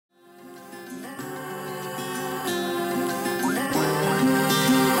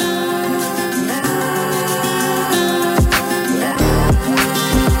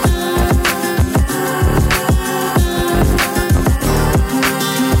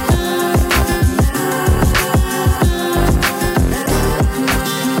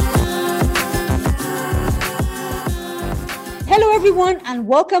and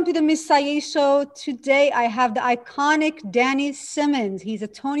welcome to the Miss Sayé show. Today I have the iconic Danny Simmons. He's a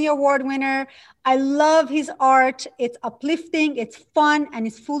Tony Award winner. I love his art. It's uplifting, it's fun, and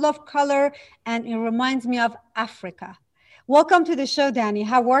it's full of color, and it reminds me of Africa. Welcome to the show, Danny.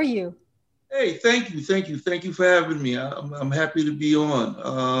 How are you? Hey, thank you for having me. I'm happy to be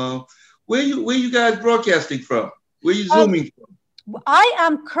on. Where you guys broadcasting from? Where you Um, zooming from? I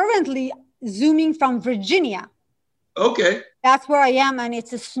am currently zooming from Virginia. Okay, That's where I am, and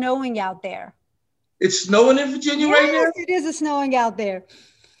it's snowing out there. it's snowing in Virginia right Yes, now. it is snowing out there.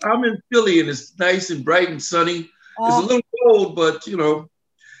 I'm in Philly and it's nice and bright and sunny. It's a Oh, little cold, but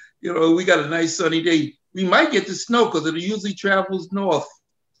we got a nice sunny day. We might get the snow because it usually travels north.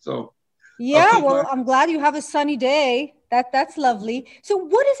 So I'll yeah, keep my well, I'm glad you have a sunny day. That's lovely. So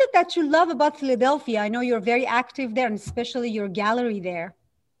what is it that you love about Philadelphia? I know you're very active there, and especially your gallery there.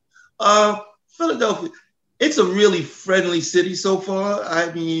 Uh, Philadelphia, it's a really friendly city so far.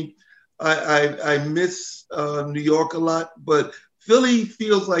 I mean, I miss New York a lot, but Philly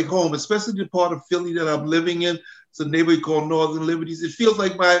feels like home, especially the part of Philly that I'm living in. It's a neighborhood called Northern Liberties. It feels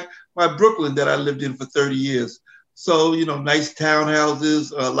like my Brooklyn that I lived in for 30 years. So, nice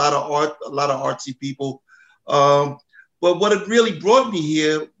townhouses, a lot of art, a lot of artsy people. Um, but what it really brought me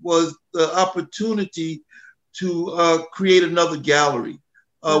here was the opportunity to create another gallery.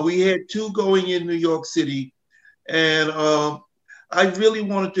 We had two going in New York City, and I really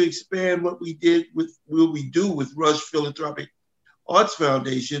wanted to expand what we do with Rush Philanthropic Arts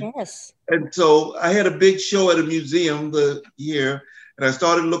Foundation. Yes. And so I had a big show at a museum the year, and I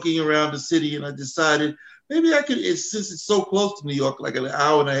started looking around the city, and I decided maybe I could, since it's so close to New York, like an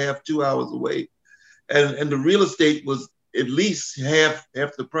hour and a half, 2 hours away, and the real estate was at least half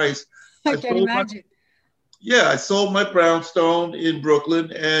the price. I I can sold my imagine. Yeah, I sold my brownstone in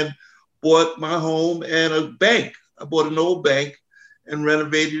Brooklyn and bought my home and a bank. I bought an old bank and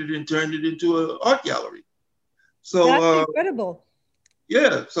renovated it and turned it into an art gallery. So That's incredible.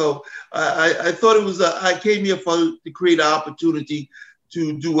 yeah, so I thought it was I came here to create an opportunity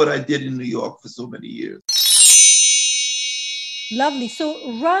to do what I did in New York for so many years. Lovely.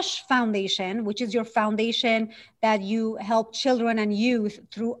 So Rush Foundation, which is your foundation that you help children and youth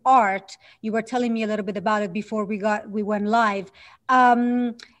through art, you were telling me a little bit about it before we went live.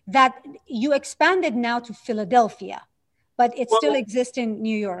 That you expanded now to Philadelphia, but it still Well, exists in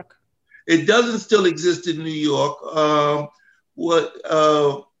New York. it doesn't still exist in New York. What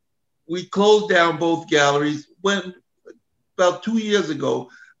We closed down both galleries when about 2 years ago.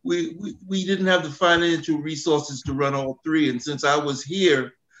 We didn't have the financial resources to run all three, and since I was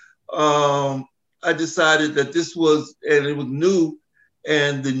here, I decided that it was new,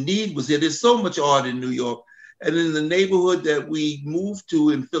 and the need was here. There's so much art in New York, and in the neighborhood that we moved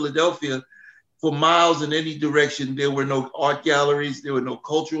to in Philadelphia, for miles in any direction, there were no art galleries, there were no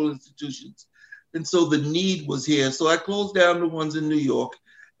cultural institutions. And so the need was here. So I closed down the ones in New York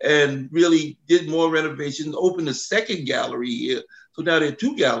and really did more renovations, opened a second gallery here. So now there are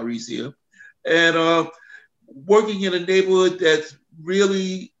two galleries here. And working in a neighborhood that's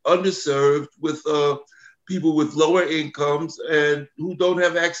really underserved with people with lower incomes and who don't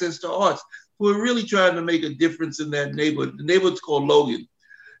have access to arts. We're really trying to make a difference in that neighborhood. The neighborhood's called Logan.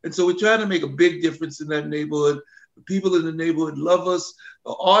 And so we're trying to make a big difference in that neighborhood. The people in the neighborhood love us.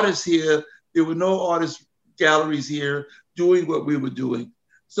 The artists here, there were no artist galleries here doing what we were doing.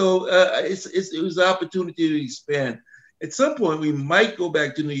 So it was an opportunity to expand. At some point, we might go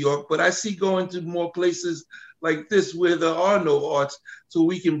back to New York, but I see going to more places like this where there are no arts, so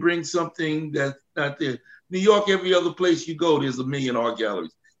we can bring something that's not there. New York, every other place you go, there's a million art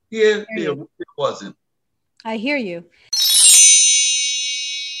galleries. Here, I hear there you. wasn't. I hear you.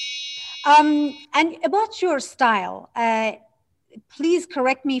 And about your style, please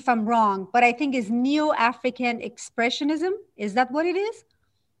correct me if I'm wrong, but I think is Neo-African Expressionism. Is that what it is?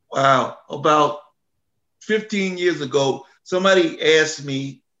 Wow. About 15 years ago, somebody asked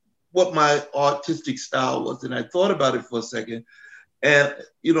me what my artistic style was, and I thought about it for a second. And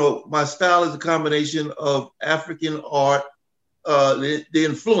my style is a combination of African art, the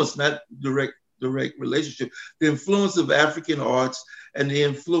influence, not direct relationship, the influence of African arts and the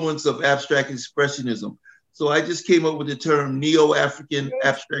influence of abstract expressionism. So I just came up with the term Neo-African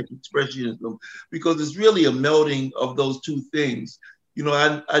abstract expressionism because it's really a melding of those two things.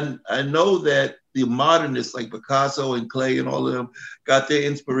 I know that the modernists like Picasso and Clay and all of them got their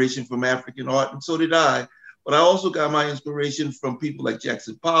inspiration from African art, and so did I. But I also got my inspiration from people like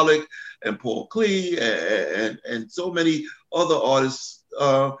Jackson Pollock and Paul Klee and so many other artists.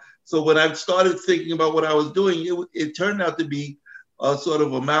 So when I started thinking about what I was doing, it turned out to be a sort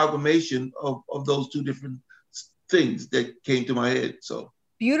of amalgamation of those two different things that came to my head. So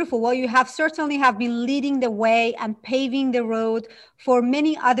beautiful. Well, you have certainly have been leading the way and paving the road for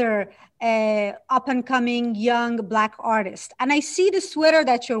many other up and coming young Black artists. And I see the sweater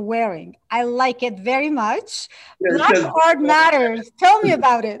that you're wearing. I like it very much. yeah, it Black says, art matters. Tell me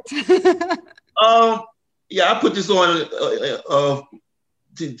about it. um, yeah, I put this on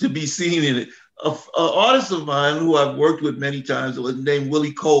to be seen in it. An artist of mine who I've worked with many times was named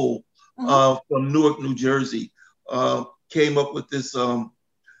Willie Cole Uh-huh. from Newark, New Jersey. Came up with this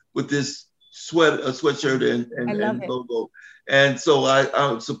sweatshirt I love and it. logo, and so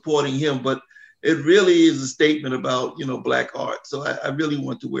I'm supporting him. But it really is a statement about Black art. So I really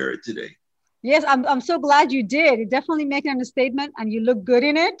want to wear it today. Yes, I'm so glad you did. It definitely making a statement and you look good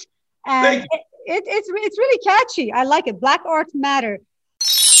in it. And Thank you. it's really catchy. I like it. Black arts matter.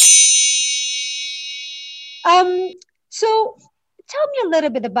 Um, so tell me a little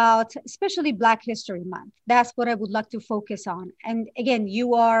bit about especially Black History Month. That's what I would like to focus on. And again,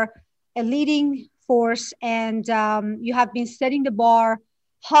 you are a leading force and you have been setting the bar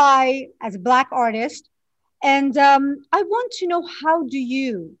high as a Black artist. And I want to know, how do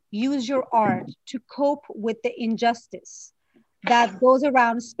you use your art to cope with the injustice that goes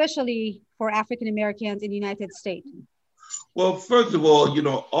around, especially for African Americans in the United States? Well, first of all,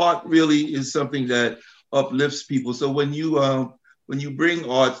 art really is something that uplifts people. So when you bring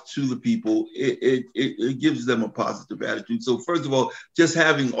art to the people, it gives them a positive attitude. So first of all, just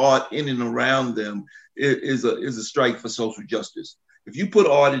having art in and around them is a strike for social justice. If you put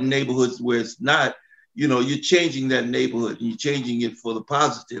art in neighborhoods where it's not, you're changing that neighborhood and you're changing it for the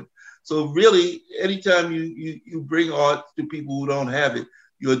positive. So really, anytime you bring art to people who don't have it,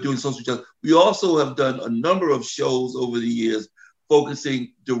 you're doing social justice. We also have done a number of shows over the years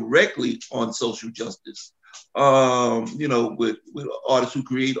focusing directly on social justice. With artists who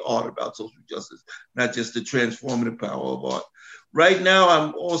create art about social justice, not just the transformative power of art. Right now,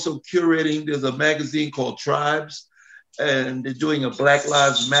 I'm also curating. There's a magazine called Tribes, and they're doing a Black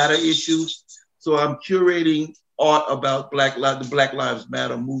Lives Matter issue. So I'm curating art about the Black Lives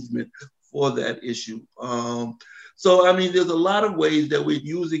Matter movement for that issue. So I mean, there's a lot of ways that we're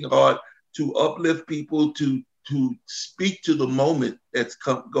using art to uplift people, to speak to the moment that's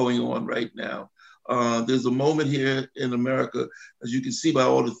going on right now. There's a moment here in America, as you can see by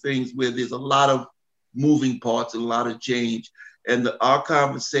all the things, where there's a lot of moving parts and a lot of change. And our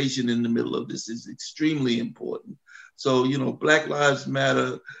conversation in the middle of this is extremely important. So, Black Lives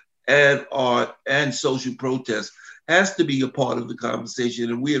Matter and art and social protest has to be a part of the conversation.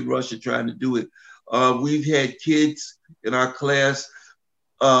 And we at Rush are trying to do it. We've had kids in our class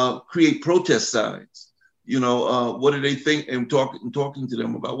create protest signs. What do they think? And talking to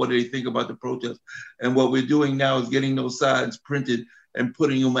them about what do they think about the protest. And what we're doing now is getting those signs printed and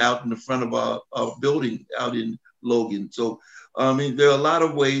putting them out in the front of our building out in Logan. So, I mean, there are a lot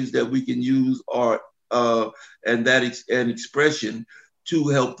of ways that we can use art and expression to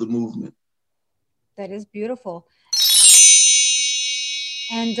help the movement. That is beautiful.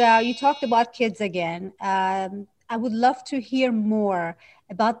 And you talked about kids again. I would love to hear more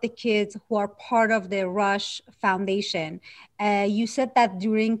about the kids who are part of the Rush Foundation. You said that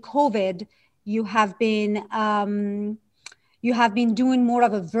during COVID, you have been doing more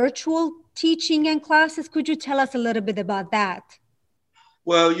of a virtual teaching and classes. Could you tell us a little bit about that?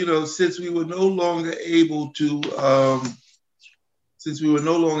 Well, since we were no longer able to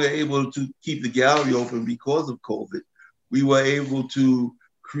keep the gallery open because of COVID, we were able to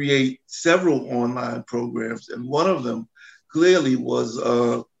create several online programs. And one of them clearly was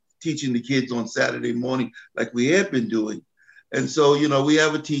teaching the kids on Saturday morning, like we had been doing. And so, we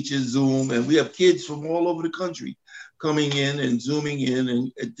have a teacher Zoom, and we have kids from all over the country coming in and Zooming in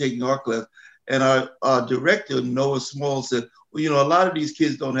and taking our class. And our director, Noah Small, said, well, a lot of these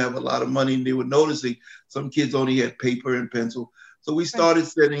kids don't have a lot of money. And they were noticing some kids only had paper and pencil. So we started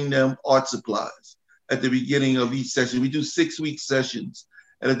sending them art supplies at the beginning of each session. We do 6-week sessions.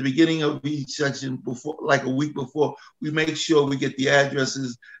 And at the beginning of each session, before, like a week before, we make sure we get the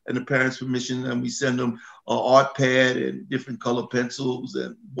addresses and the parents' permission, and we send them an art pad and different color pencils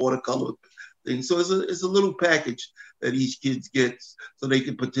and watercolor things. So it's a little package that each kid gets so they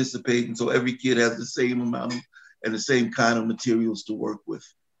can participate. And so every kid has the same amount and the same kind of materials to work with.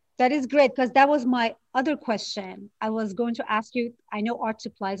 That is great, because that was my other question. I was going to ask you, I know art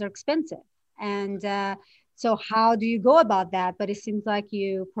supplies are expensive. And so how do you go about that? But it seems like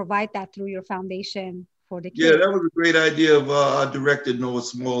you provide that through your foundation for the Yeah, kids. that was a great idea of our director, Noah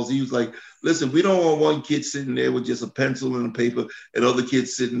Smalls. He was like, listen, we don't want one kid sitting there with just a pencil and a paper and other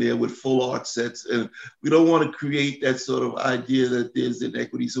kids sitting there with full art sets. And we don't want to create that sort of idea that there's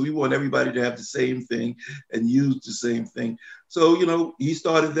inequity. So we want everybody to have the same thing and use the same thing. So, he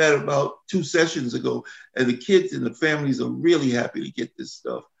started that about 2 sessions ago. And the kids and the families are really happy to get this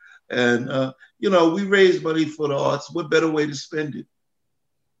stuff. And, we raise money for the arts. What better way to spend it?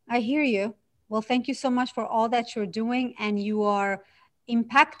 I hear you. Well, thank you so much for all that you're doing, and you are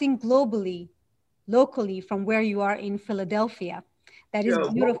impacting globally, locally from where you are in Philadelphia. That is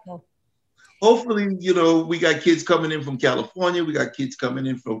Yeah, beautiful. hopefully, we got kids coming in from California. We got kids coming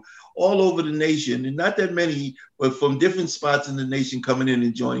in from all over the nation, and not that many, but from different spots in the nation coming in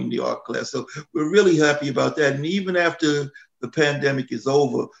and joining the art class. So we're really happy about that. And even after the pandemic is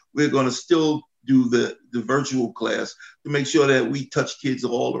over, we're going to still do the virtual class to make sure that we touch kids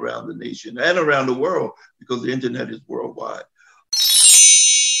all around the nation and around the world, because the internet is worldwide.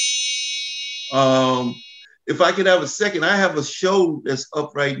 Um, if I could have a second, I have a show that's up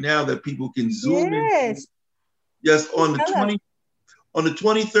right now that people can zoom in. Yes. Yes, Please tell us. on the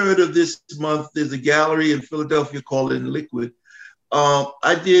 23rd of this month, there's a gallery in Philadelphia called In Liquid.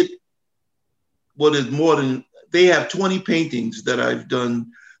 I did what is more than, they have 20 paintings that I've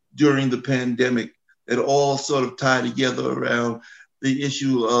done during the pandemic that all sort of tie together around the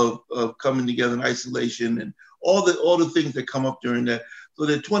issue of coming together in isolation and all the things that come up during that. So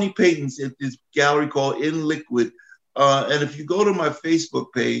there are 20 paintings at this gallery called In Liquid. And if you go to my Facebook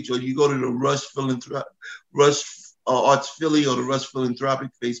page, or you go to the Rush Arts Philly or the Rush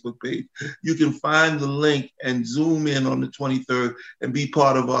Philanthropic Facebook page, you can find the link and zoom in on the 23rd and be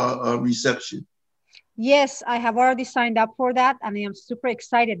part of our reception. Yes, I have already signed up for that, and I am super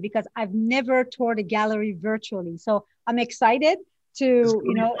excited because I've never toured a gallery virtually. So I'm excited It's to,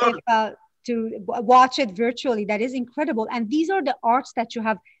 going to be fun. if watch it virtually. That is incredible. And these are the arts that you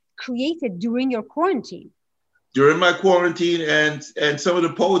have created during your quarantine. During my quarantine, and some of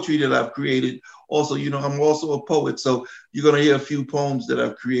the poetry that I've created. Also, I'm also a poet, so you're going to hear a few poems that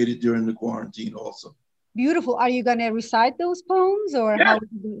I've created during the quarantine also. Beautiful. Are you going to recite those poems, or Yes, how?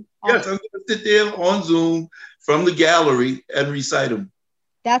 yes, Awesome. I'm going to sit there on Zoom from the gallery and recite them.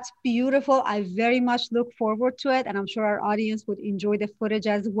 That's beautiful. I very much look forward to it, and I'm sure our audience would enjoy the footage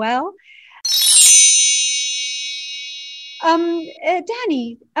as well.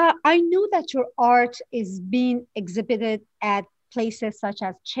 Danny, I know that your art is being exhibited at places such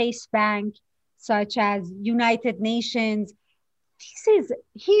as Chase Bank, such as United Nations. This is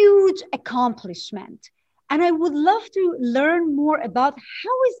huge accomplishment. And I would love to learn more about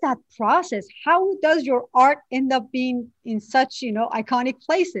how is that process? How does your art end up being in such, iconic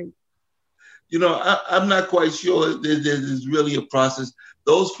places? I'm not quite sure there's really a process.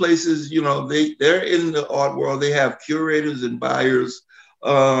 Those places, they're in the art world. They have curators and buyers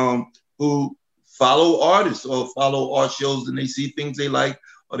who follow artists or follow art shows, and they see things they like,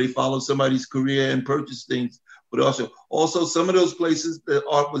 or they follow somebody's career and purchase things. But also some of those places, the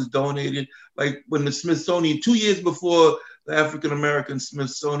art was donated. Like when the Smithsonian, 2 years before the African American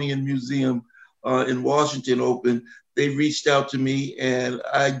Smithsonian Museum in Washington opened, they reached out to me, and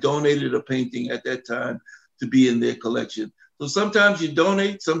I donated a painting at that time to be in their collection. So sometimes you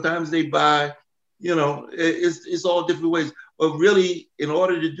donate, sometimes they buy, it's all different ways. But really, in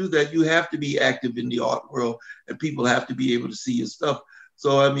order to do that, you have to be active in the art world, and people have to be able to see your stuff.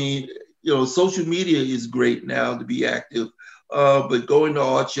 So, I mean, social media is great now to be active, but going to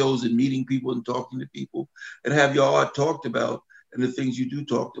art shows and meeting people and talking to people and have your art talked about, and the things you do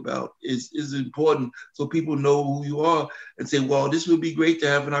talked about is important, so people know who you are and say, well, this would be great to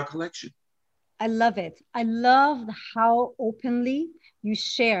have in our collection. I love it. I love how openly you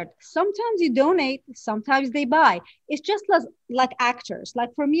shared. Sometimes you donate, sometimes they buy. It's just like actors. Like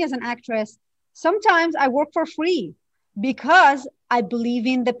for me as an actress, sometimes I work for free because I believe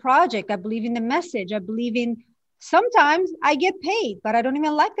in the project. I believe in the message. I believe in, sometimes I get paid, but I don't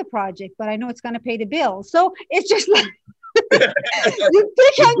even like the project, but I know it's going to pay the bill. So it's just like you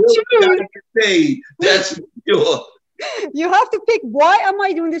pick The and bill choose. gotta get paid. That's for sure. You have to pick, why am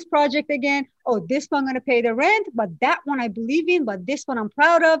I doing this project again? Oh, this one I'm going to pay the rent, but that one I believe in, but this one I'm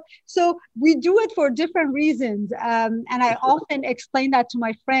proud of. So we do it for different reasons. And I often explain that to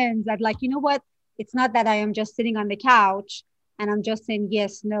my friends that, like, you know what? It's not that I am just sitting on the couch and I'm just saying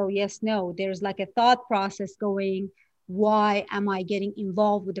yes, no, yes, no. There's like a thought process going, why am I getting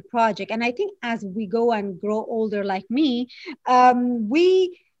involved with the project? And I think as we go and grow older, like me,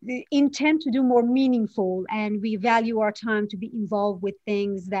 we intend to do more meaningful, and we value our time to be involved with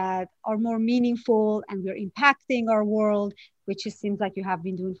things that are more meaningful, and we're impacting our world, which it seems like you have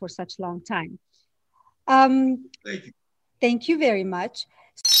been doing for such a long time. Thank you. Thank you very much.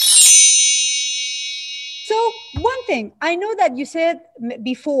 So, one thing I know that you said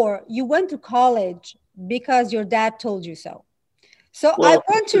before you went to college because your dad told you so. So, I Well,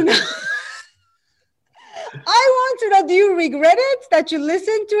 want to know. I want to know, do you regret it that you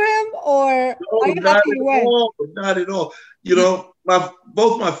listened to him, or no, are you not happy at you went? all. Not at all. You know,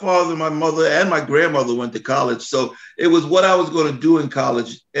 both my father, my mother, and my grandmother went to college. So it was what I was going to do in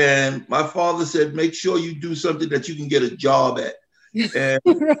college. And my father said, make sure you do something that you can get a job at. And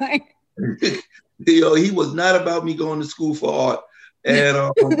Right. he was not about me going to school for art. And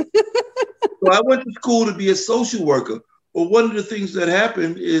so I went to school to be a social worker. But one of the things that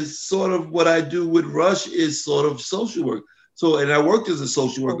happened is sort of what I do with Rush is sort of social work. So, and I worked as a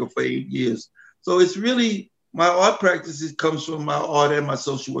social worker for 8 years. So it's really my art practices comes from my art and my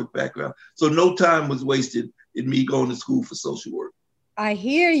social work background. So no time was wasted in me going to school for social work. I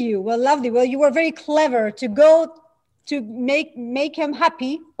hear you. Well, lovely. Well, you were very clever to go to make him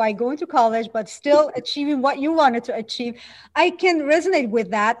happy by going to college, but still achieving what you wanted to achieve. I can resonate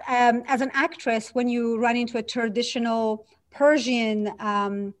with that. As an actress, when you run into a traditional Persian,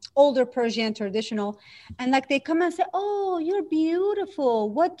 older Persian traditional, and like they come and say, "Oh, you're beautiful.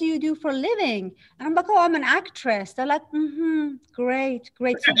 What do you do for a living?" And I'm like, "Oh, I'm an actress." They're like, "Mm-hmm, great,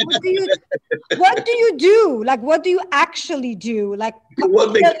 great. So what do you do? Like, what do you actually do? Like,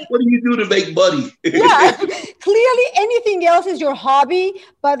 What do you do to make money? yeah, clearly anything else is your hobby,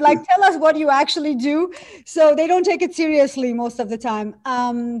 but like, tell us what you actually do. So they don't take it seriously most of the time.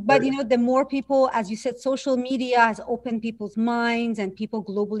 But you know, the more people, as you said, social media has opened people's minds, and people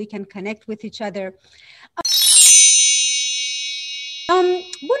globally can connect with each other.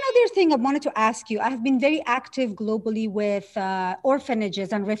 One other thing I wanted to ask you, I have been very active globally with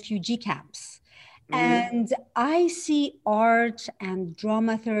orphanages and refugee camps. Mm-hmm. And I see art and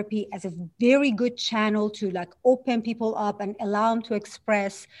drama therapy as a very good channel to like open people up and allow them to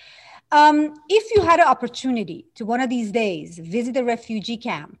express. If you had an opportunity to one of these days visit a refugee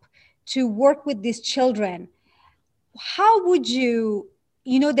camp to work with these children, how would you,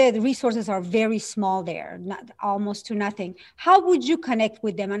 you know, the resources are very small there, not almost to nothing. How would you connect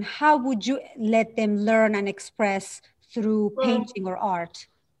with them, and how would you let them learn and express through Well, painting or art?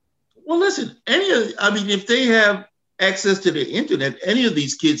 well, listen, I mean, if they have access to the internet, any of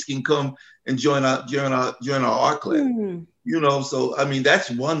these kids can come and join our art class. Hmm. So I mean, that's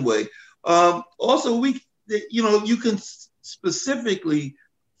one way. Also, you can specifically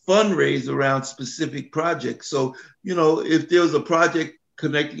fundraise around specific projects. So, if there was a project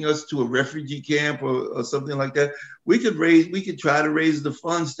connecting us to a refugee camp or something like that, we could try to raise the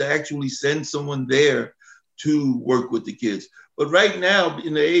funds to actually send someone there to work with the kids. But right now,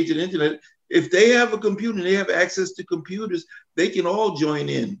 in the age of the internet, if they have a computer and they have access to computers, they can all join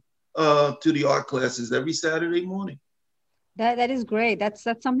in to the art classes every Saturday morning. That is great. That's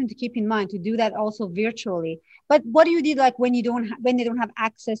something to keep in mind, to do that also virtually. But what do you do like when you don't when they don't have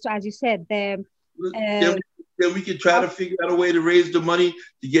access to, as you said, the Then, uh, then we can try to figure out a way to raise the money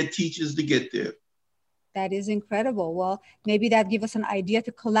to get teachers to get there. that is incredible. Well, maybe that give us an idea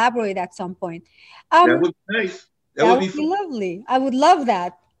to collaborate at some point. That Um, would be nice. That that would would be be fun. lovely. I would love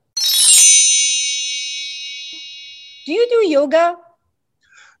that. Do you do yoga?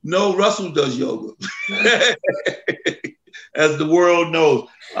 No, Russell does yoga, as the world knows.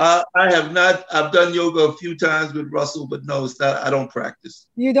 I have not. I've done yoga a few times with Russell, but no, it's not. I don't practice.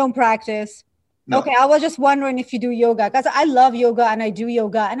 You don't practice. Okay, No. I was just wondering if you do yoga, because I love yoga and I do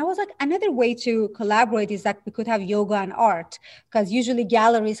yoga. And I was like, another way to collaborate is that we could have yoga and art, because usually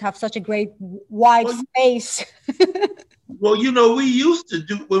galleries have such a great wide Well, space. we used to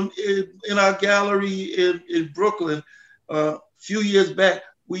do when in our gallery in Brooklyn a few years back.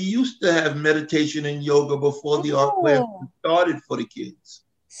 We used to have meditation and yoga before the art class Oh, started for the kids.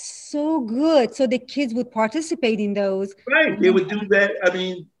 so good. So the kids would participate in those. Right. And They then, would do that. I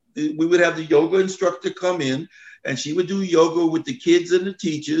mean, we would have the yoga instructor come in and she would do yoga with the kids and the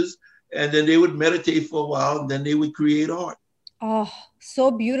teachers. And then they would meditate for a while and then they would create art. oh,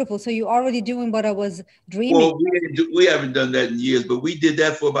 so beautiful. So you're already doing what I was dreaming. Well, we haven't done that in years, but we did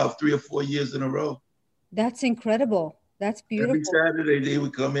that for about 3 or 4 years in a row. That's incredible. That's Every beautiful. Saturday, they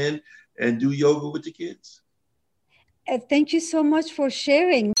would come in and do yoga with the kids. Thank you so much for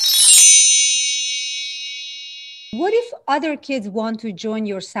sharing. What if other kids want to join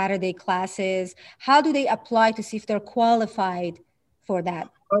your Saturday classes? How do they apply to see if they're qualified for that?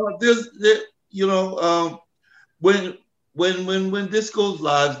 There, when when this goes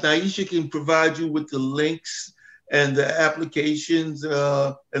live, Naisha can provide you with the links and the applications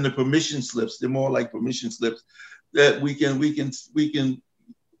and the permission slips. They're more like permission slips that we can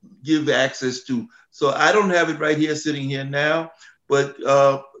give access to. So I don't have it right here sitting here now, but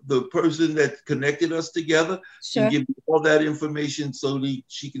the person that connected us together can give you all that information so that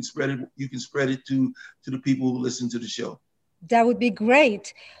she can spread it. You can spread it to the people who listen to the show. That would be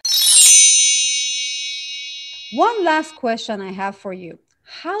great. One last question I have for you.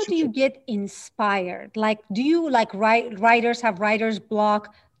 How do you get inspired? Like, do you like writers have writer's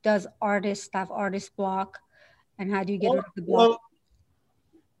block? Does artists have artist block? And how do you get rid of the block?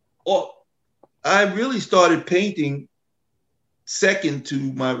 Well, I really started painting second to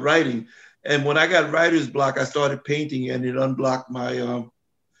my writing. And when I got writer's block, I started painting, and it unblocked my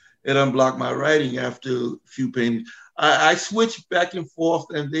writing after a few paintings. I switch back and forth,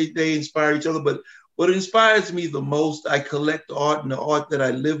 and they inspire each other. But what inspires me the most, I collect art, and the art that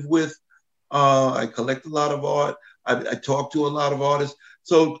I live with. I collect a lot of art. I talk to a lot of artists.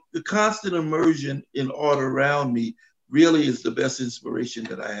 So the constant immersion in art around me really is the best inspiration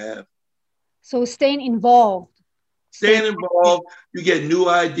that I have. So staying involved. Staying involved, you get new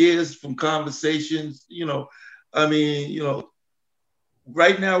ideas from conversations.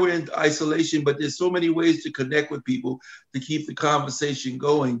 Right now we're in isolation, but there's so many ways to connect with people to keep the conversation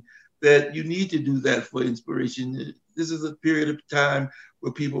going that you need to do that for inspiration. This is a period of time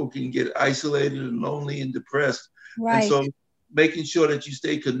where people can get isolated and lonely and depressed. Right. And so making sure that you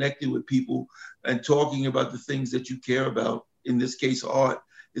stay connected with people and talking about the things that you care about, in this case, art,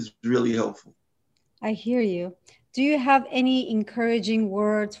 is really helpful. I hear you. Do you have any encouraging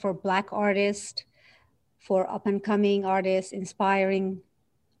words for Black artists, for up-and-coming artists, inspiring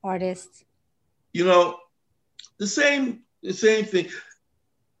artists? The same thing.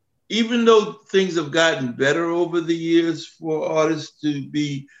 Even though things have gotten better over the years for artists to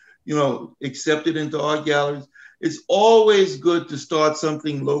be, accepted into art galleries, it's always good to start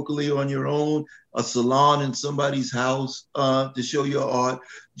something locally on your own, a salon in somebody's house to show your art.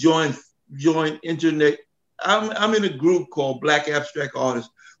 Join internet. I'm in a group called Black Abstract Artists,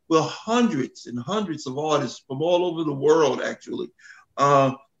 where hundreds and hundreds of artists from all over the world actually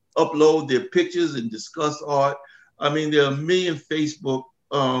upload their pictures and discuss art. I mean, there are a million Facebook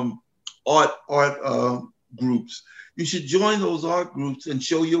art groups. You should join those art groups and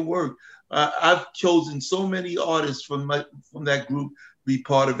show your work. I've chosen so many artists from that group to be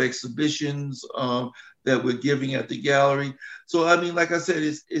part of exhibitions that we're giving at the gallery. So, I mean, like I said,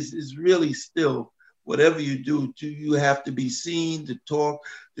 it's really still, whatever you do, you have to be seen, to talk,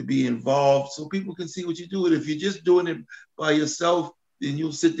 to be involved, so people can see what you do. And if you're just doing it by yourself, then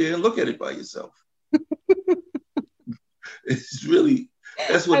you'll sit there and look at it by yourself. It's really,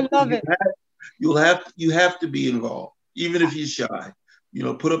 that's what I love it. You have to be involved, even if you're shy.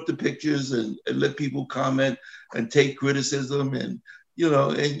 Put up the pictures and let people comment and take criticism and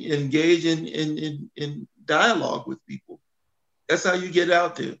engage in dialogue with people. That's how you get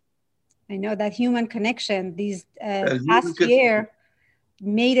out there. I know that human connection, these past year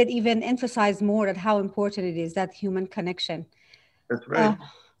made it even emphasize more at how important it is, that human connection. That's right.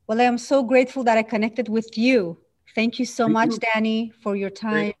 Well, I am so grateful that I connected with you. Thank you so much, Danny, for your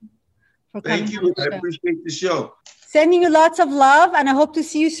time. Thank you. I appreciate the show. Sending you lots of love, and I hope to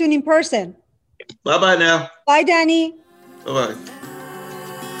see you soon in person. Bye-bye now. Bye, Danny. Bye-bye.